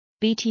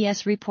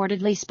BTS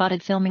reportedly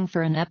spotted filming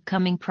for an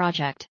upcoming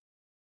project.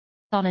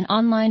 On an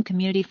online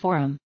community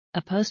forum,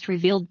 a post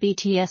revealed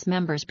BTS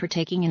members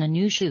partaking in a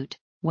new shoot,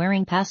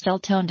 wearing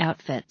pastel-toned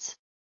outfits.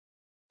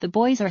 The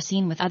boys are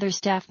seen with other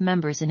staff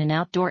members in an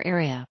outdoor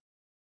area.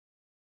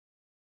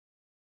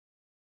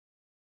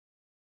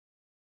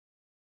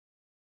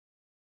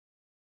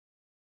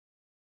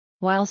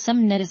 While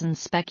some netizens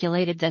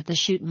speculated that the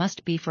shoot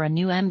must be for a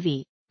new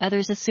MV,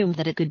 others assumed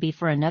that it could be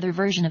for another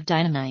version of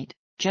Dynamite,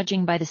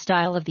 judging by the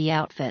style of the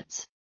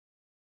outfits.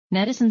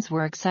 Netizens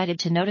were excited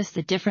to notice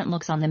the different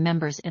looks on the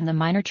members and the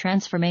minor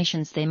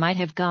transformations they might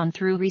have gone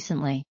through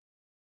recently.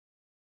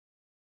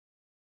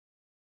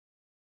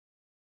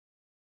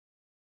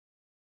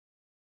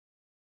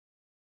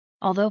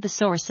 Although the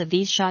source of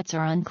these shots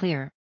are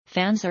unclear,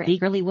 fans are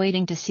eagerly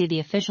waiting to see the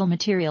official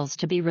materials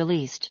to be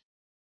released.